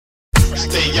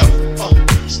stay up,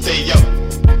 stay up,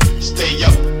 stay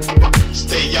up,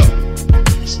 stay up,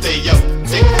 stay up,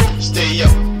 stay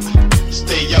up,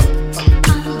 stay up,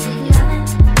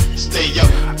 stay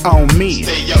up, on me,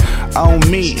 on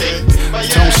me,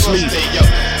 don't sleep,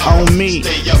 on me,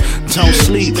 don't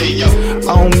sleep,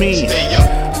 on me,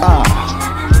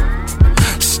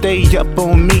 stay up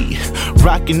on me.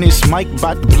 Rockin' this mic,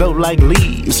 bout to blow like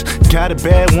leaves. Got a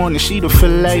bad one and she don't feel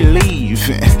like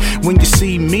leaving. When you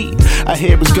see me, I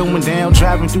hear it's going down,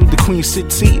 driving through the Queen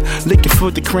City, looking for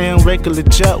the Crown Regular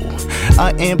Joe.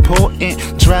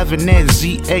 Important, driving that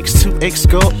ZX2X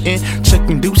Golden,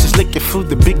 chucking deuces, looking for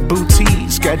the big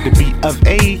booties. Got to be of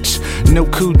age, no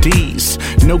cooties,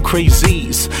 no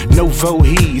crazies, no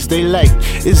vohees. They like,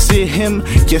 is it him?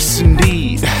 Yes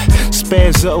indeed.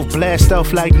 Spazzo, blast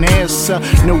off like NASA.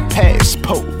 No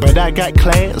passport, but I got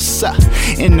class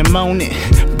in the morning,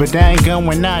 but I ain't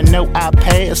going, I know I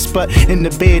passed. But in the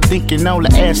bed thinking all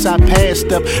the ass I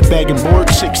passed up, bagging board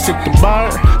chicks at the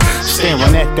bar,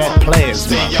 staring at that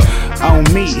plasma. On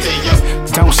me,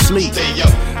 don't sleep.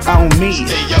 On me,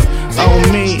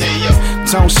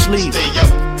 don't sleep.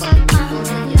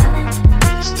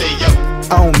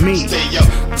 On me,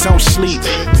 don't sleep.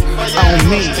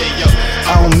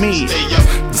 On me,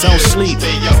 don't sleep.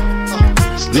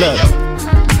 Look,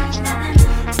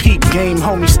 peep game,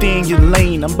 homie, stay in your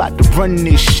lane. I'm about to run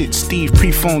this shit, Steve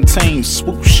Prefontaine.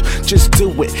 Swoosh, just do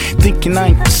it, thinking I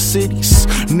ain't the city's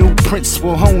new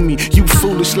principal, homie. You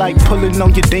foolish like pulling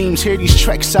on your dames. Hear these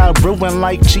tracks I ruin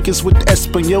like chicas with the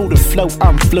Espanol flow.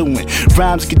 I'm fluent,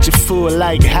 rhymes get you full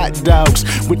like hot dogs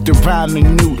with the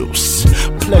rhyming noodles.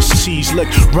 Plus cheese, look,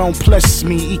 Rome plus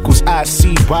me equals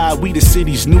ICY. We the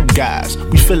city's new guys,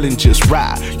 we feeling just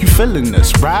right. You feeling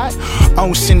us, right?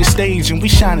 On center stage and we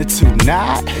shining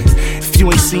tonight. If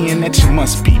you ain't seeing that, you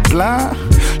must be blind.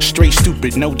 Straight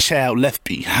stupid, no child left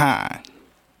behind.